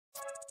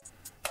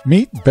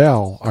Meet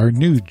Belle, our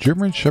new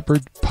German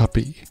Shepherd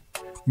puppy.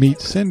 Meet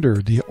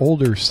Cinder, the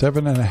older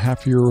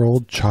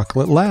 7.5-year-old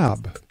chocolate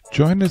lab.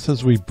 Join us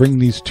as we bring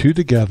these two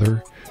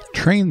together,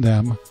 train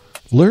them,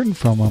 learn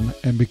from them,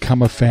 and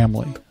become a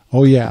family.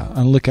 Oh yeah,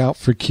 and look out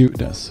for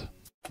cuteness.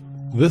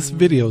 This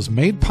video is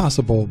made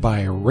possible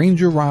by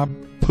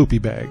RangerRob Poopy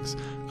Bags,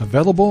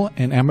 available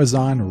in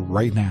Amazon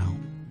right now.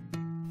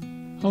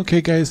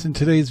 Okay guys, in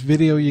today's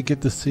video you get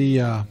to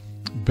see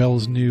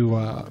Belle's new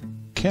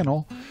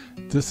kennel.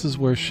 This is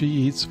where she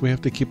eats. We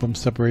have to keep them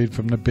separated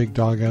from the big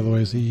dog,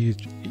 otherwise they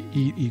eat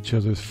each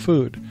other's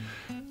food.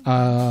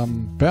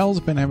 Belle's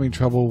been having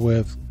trouble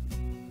with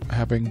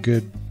having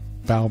good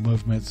bowel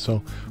movements,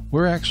 so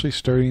we're actually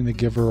starting to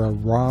give her a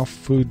raw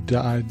food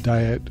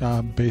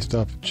diet based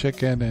off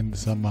chicken and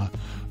some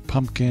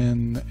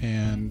pumpkin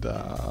and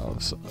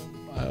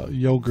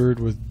yogurt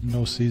with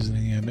no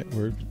seasoning in it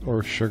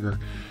or sugar,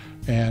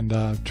 and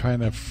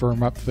trying to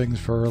firm up things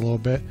for her a little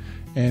bit.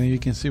 And you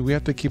can see we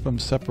have to keep them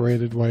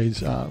separated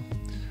ways. Of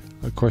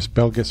course,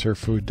 Belle gets her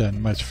food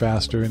done much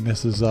faster, and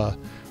this is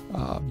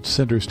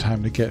Cinder's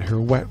time to get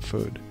her wet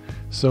food.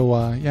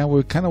 So yeah,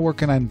 we're kind of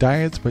working on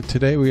diets, but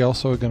today we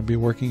also are going to be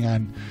working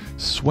on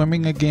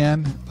swimming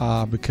again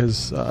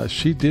because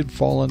she did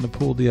fall in the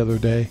pool the other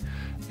day,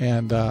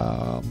 and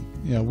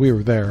you know, we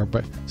were there,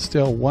 but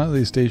still one of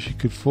these days she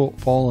could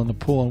fall in the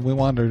pool, and we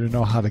wanted her to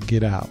know how to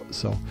get out.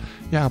 So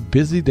yeah,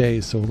 busy day,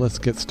 so let's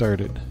get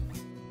started.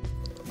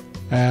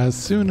 As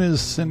soon as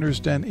Cinder's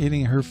done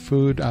eating her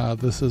food,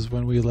 this is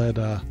when we let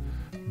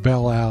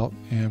Belle out,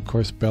 and of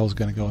course Belle's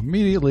going to go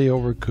immediately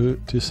over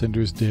to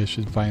Cinder's dish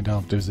and find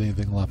out if there's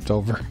anything left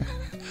over.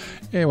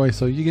 Anyway,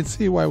 so you can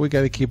see why we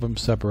got to keep them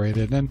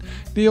separated. And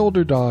the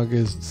older dog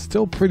is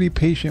still pretty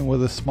patient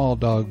with a small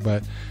dog,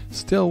 but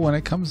still when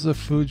it comes to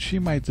food she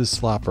might just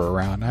slop her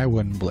around. I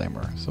wouldn't blame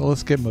her. So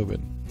let's get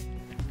moving.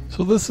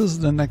 So this is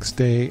the next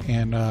day,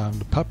 and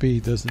the puppy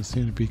doesn't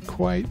seem to be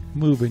quite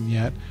moving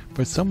yet,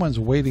 but someone's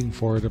waiting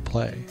for her to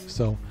play.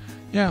 So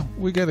yeah,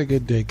 we got a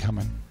good day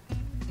coming.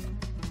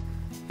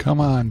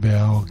 Come on,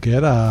 Belle,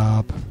 get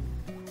up.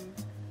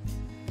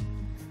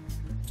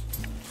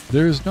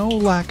 There's no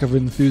lack of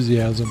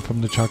enthusiasm from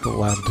the chocolate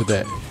lab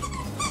today.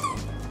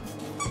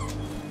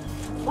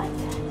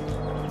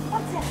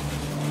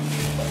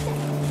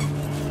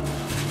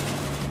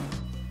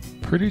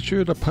 Pretty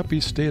sure the puppy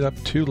stayed up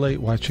too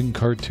late watching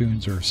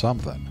cartoons or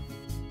something.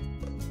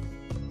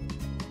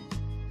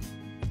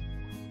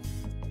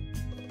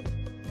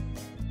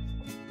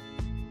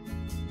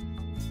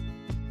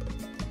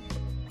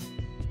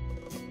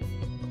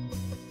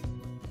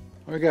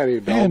 I got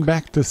you, dog. And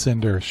back to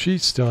Cinder. She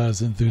still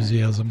has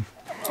enthusiasm.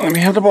 Let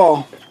me have the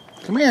ball.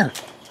 Come here.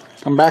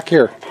 Come back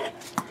here.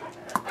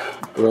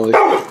 Really?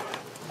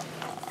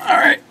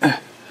 Alright.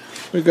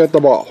 We've got the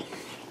ball.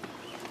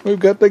 We've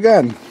got the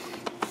gun.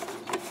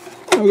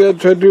 We gotta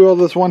try to do all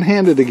this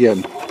one-handed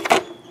again.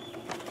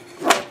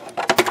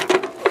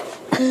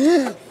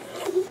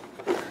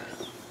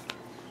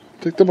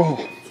 Take the ball.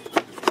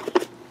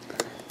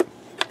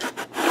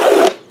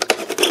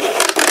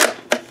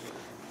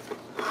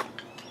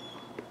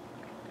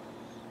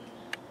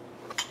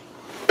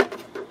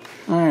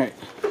 Alright.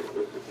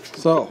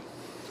 So.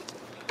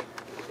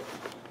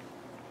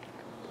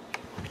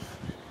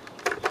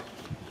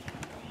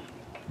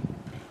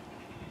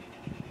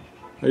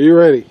 Are you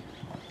ready?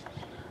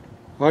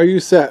 Are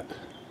you set?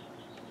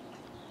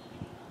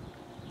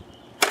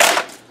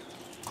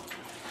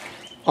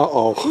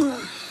 Uh-oh.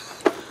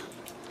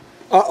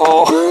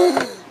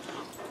 Uh-oh.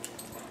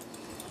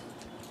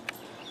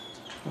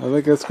 I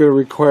think that's going to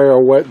require a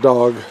wet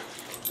dog.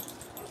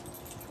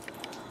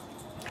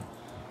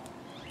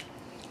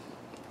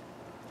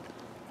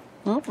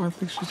 Oh, I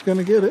think she's going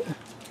to get it.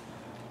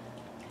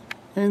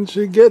 And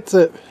she gets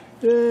it.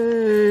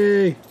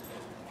 Yay!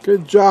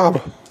 Good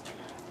job.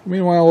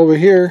 Meanwhile, over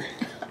here,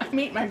 I'm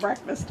eating my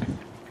breakfast.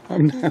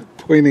 I'm not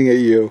pointing at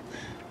you.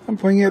 I'm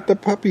pointing at the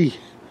puppy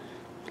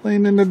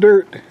playing in the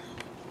dirt.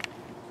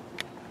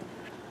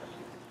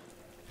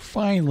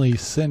 Finally,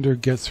 Cinder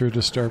gets her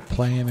to start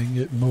playing and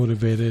get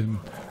motivated. And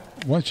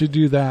once you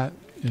do that,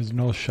 there's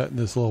no shutting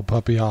this little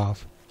puppy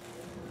off.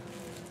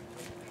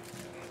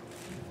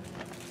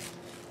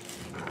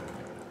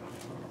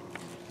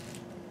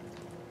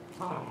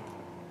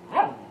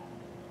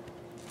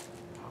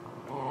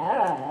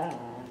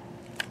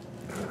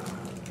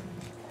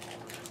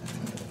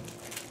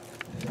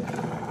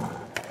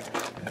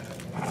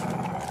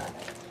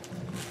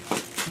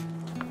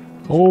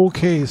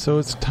 Okay, so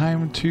it's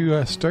time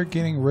to start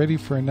getting ready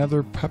for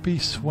another puppy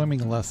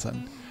swimming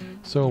lesson.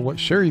 So what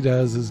Sherry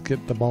does is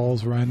get the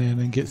balls running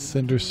and get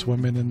Cinder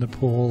swimming in the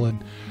pool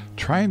and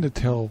trying to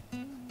tell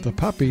the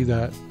puppy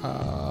that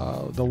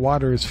the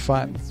water is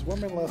fun.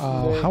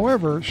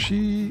 However,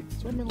 she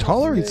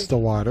tolerates the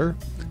water,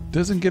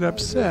 doesn't get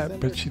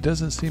upset, but she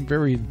doesn't seem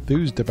very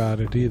enthused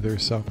about it either.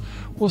 So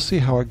we'll see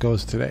how it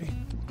goes today.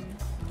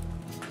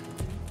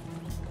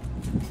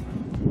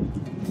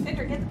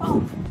 Cinder, get the ball.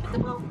 Get the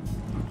ball.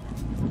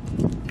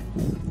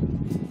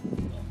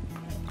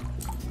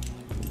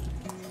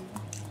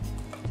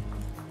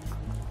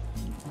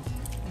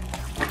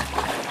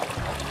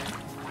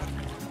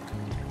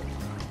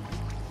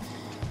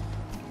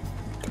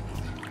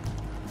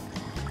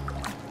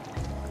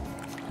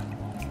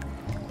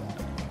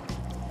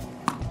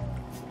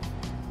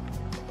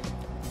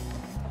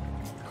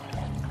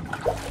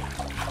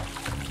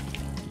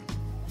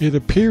 It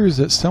appears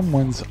that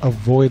someone's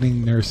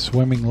avoiding their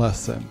swimming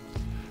lesson.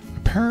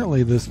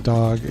 Apparently this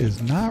dog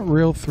is not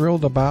real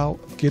thrilled about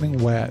getting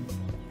wet.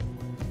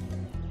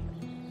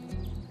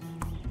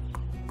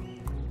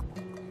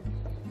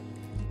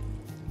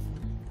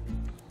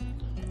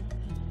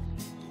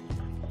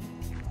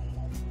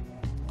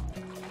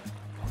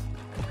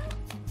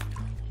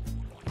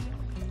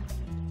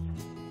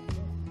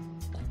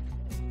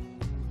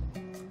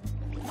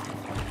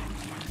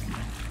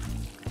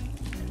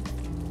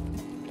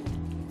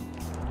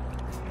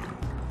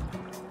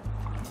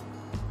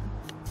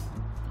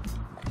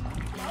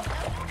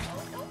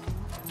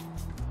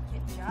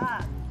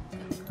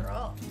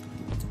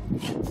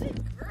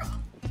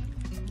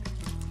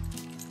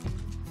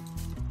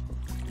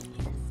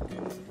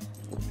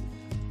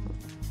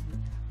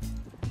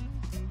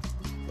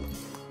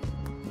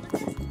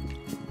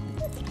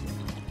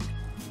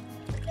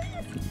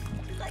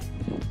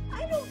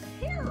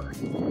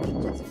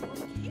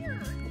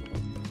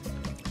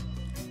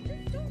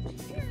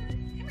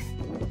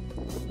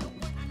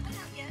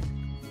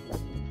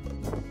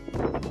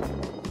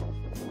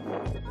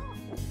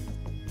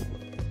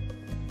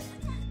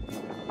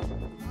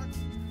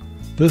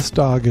 This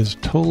dog is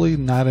totally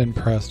not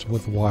impressed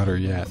with water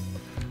yet.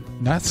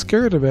 Not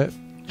scared of it,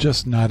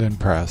 just not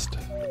impressed.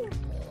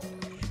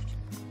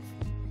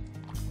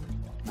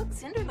 Look,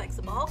 Cinder likes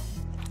the ball.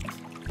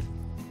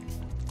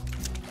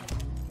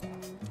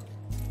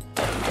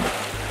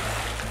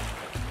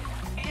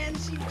 And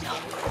she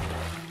jumped.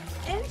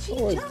 And she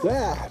jumped. What's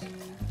that?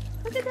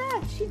 Look at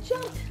that. She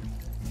jumped.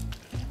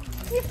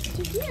 Yes,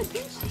 she did, didn't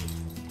she?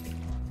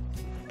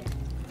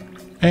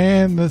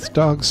 And this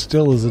dog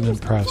still isn't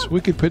impressed.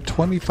 We could put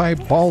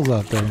 25 balls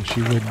out there and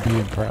she wouldn't be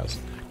impressed.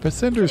 But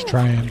Cinder's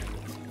trying.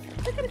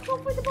 Look at it go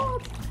for the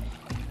ball.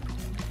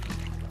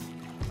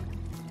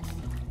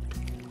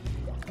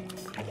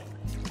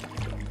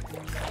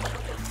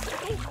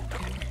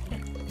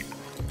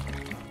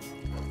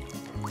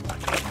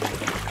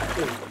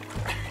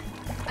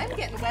 I'm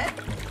getting wet.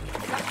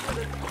 Not for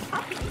the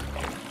puppy.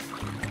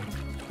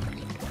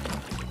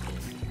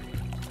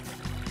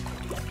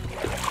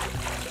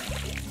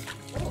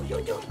 Oh,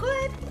 you're doing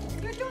good.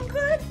 You're doing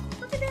good.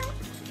 Look at that.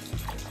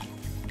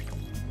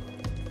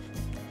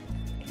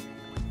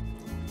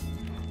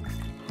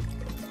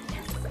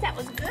 Yes, that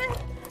was good.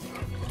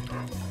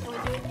 Can we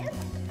do it again?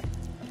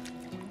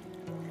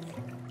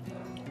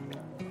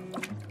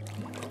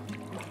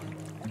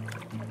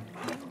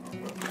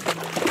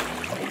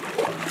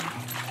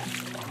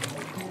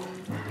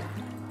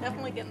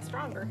 Definitely getting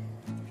stronger.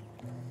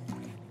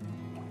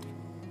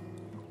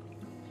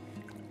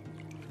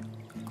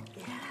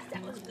 Yeah,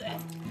 that was good.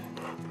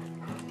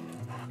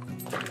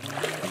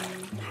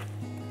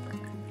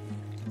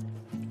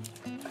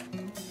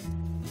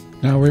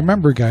 Now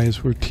remember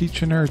guys, we're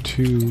teaching her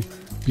to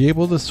be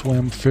able to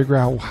swim, figure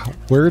out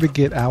where to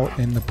get out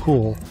in the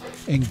pool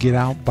and get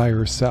out by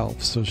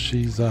herself. So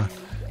she's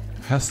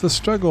has to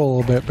struggle a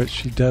little bit, but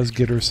she does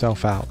get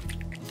herself out.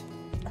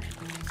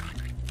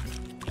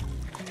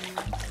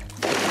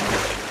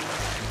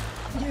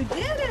 You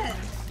did it!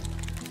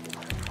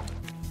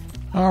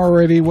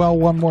 Alrighty, well,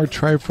 one more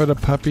try for the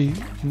puppy.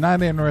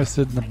 Not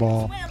interested in the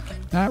ball.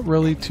 Not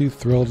really too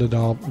thrilled at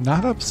all.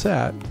 Not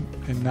upset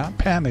and not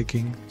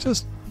panicking.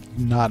 Just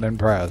not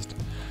impressed.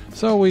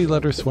 So we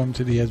let her swim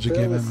to the edge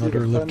again and let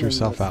her lift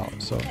herself out.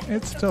 So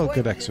it's still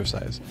good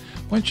exercise.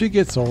 When she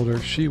gets older,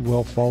 she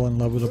will fall in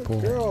love with the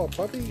pool. Girl,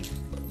 puppy.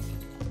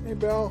 Hey,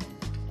 Belle.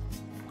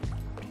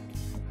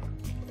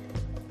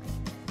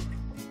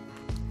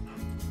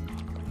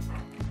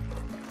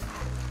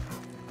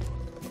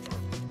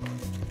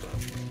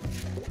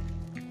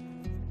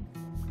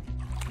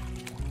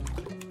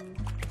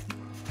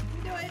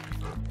 Do it.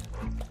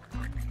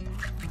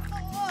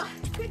 Oh,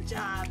 good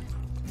job.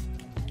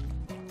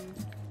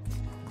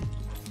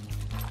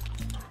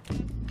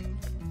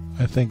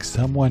 I think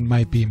someone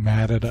might be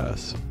mad at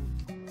us.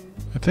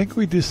 I think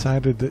we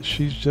decided that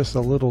she's just a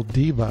little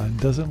diva and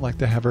doesn't like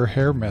to have her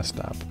hair messed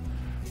up.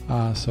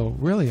 So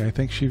really, I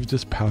think she was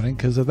just pouting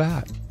because of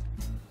that.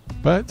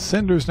 But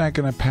Cinder's not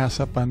going to pass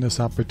up on this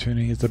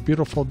opportunity. It's a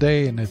beautiful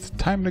day and it's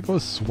time to go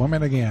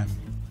swimming again.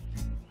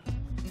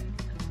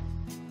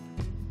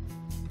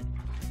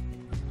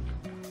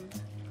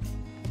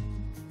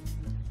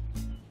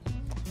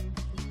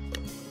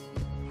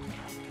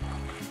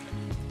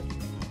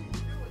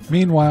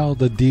 Meanwhile,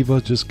 the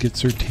diva just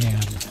gets her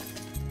tan.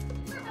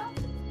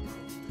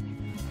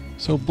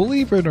 So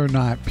believe it or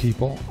not,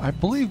 people, I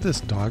believe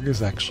this dog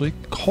is actually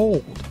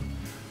cold.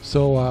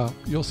 So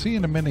you'll see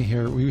in a minute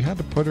here, we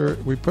put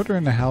her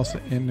in the house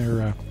in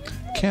her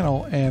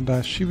kennel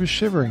and she was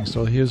shivering.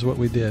 So here's what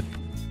we did.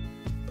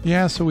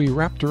 Yeah, so we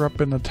wrapped her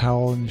up in a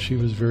towel and she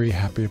was very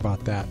happy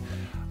about that.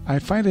 I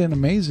find it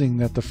amazing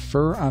that the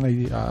fur on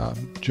a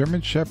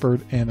German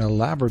Shepherd and a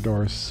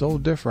Labrador is so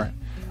different.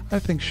 I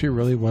think she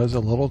really was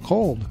a little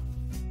cold.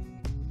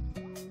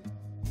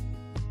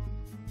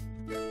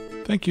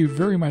 Thank you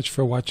very much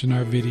for watching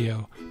our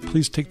video.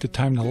 Please take the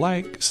time to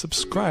like,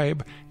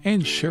 subscribe,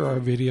 and share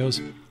our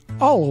videos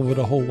all over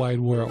the whole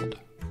wide world.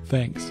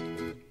 Thanks.